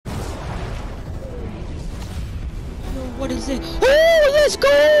What is it? Oh, let's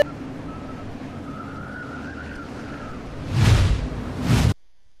go!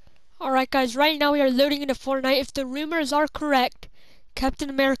 Alright guys, right now we are loading into Fortnite. If the rumors are correct,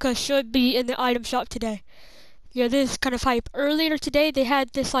 Captain America should be in the item shop today. Yeah, this is kind of hype. Earlier today, they had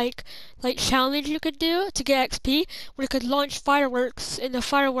this like challenge you could do to get XP, where you could launch fireworks, and the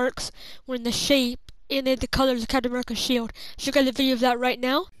fireworks were in the shape and they had the colors of Captain America's shield. Should get the video of that right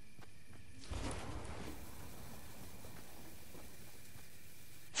now.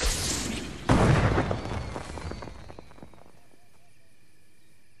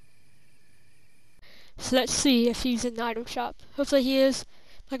 So let's see if he's in the item shop. Hopefully he is.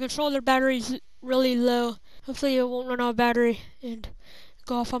 My controller battery's really low. Hopefully it won't run out of battery and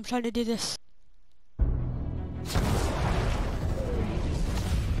go off. I'm trying to do this. Yo,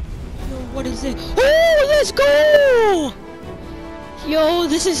 what is it? Oh, let's go! Yo,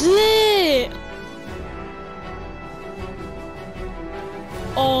 this is lit!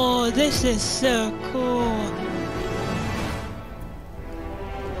 Oh, this is so cool.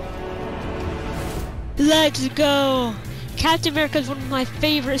 Let's go! Captain America is one of my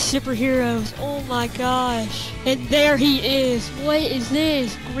favorite superheroes. Oh my gosh. And there he is. What is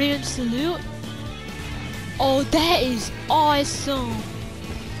this? Grand Salute? Oh, that is awesome.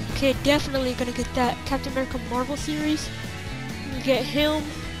 Okay, definitely gonna get that Captain America Marvel series. You get him,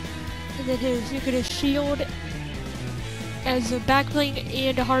 and then you get his shield as a backbling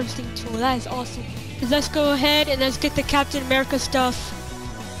and a harvesting tool. That is awesome. Let's go ahead and let's get the Captain America stuff.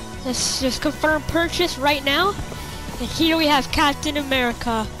 Let's just confirm purchase right now. And here we have Captain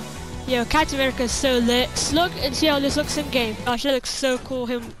America. Yo, Captain America is so lit. Let's look and see how this looks in game. Gosh, that looks so cool,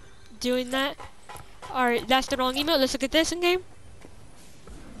 him doing that. Alright, that's the wrong email. Let's look at this in game.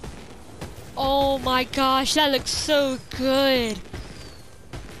 Oh my gosh, that looks so good.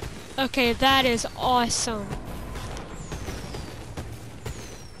 Okay, that is awesome.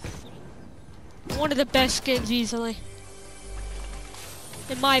 One of the best skins easily,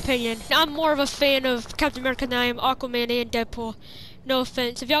 in my opinion. I'm more of a fan of Captain America than I am Aquaman and Deadpool. No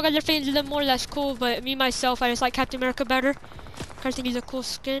offense. If y'all guys are fans of them more, that's cool, but me, myself, I just like Captain America better. I think he's a cool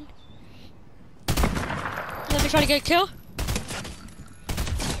skin. Let me try to get a kill.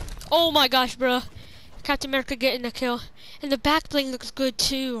 Oh my gosh, bro. Captain America getting the kill. And the back bling looks good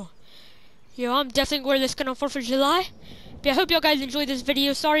too. Yo, I'm definitely wearing this skin on 4th of July. But yeah, I hope y'all guys enjoyed this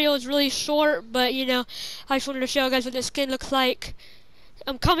video. Sorry it was really short, but you know, I just wanted to show you guys what this skin looks like.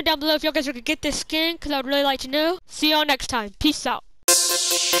 Comment down below if y'all guys are gonna get this skin, because I would really like to know. See y'all next time. Peace out.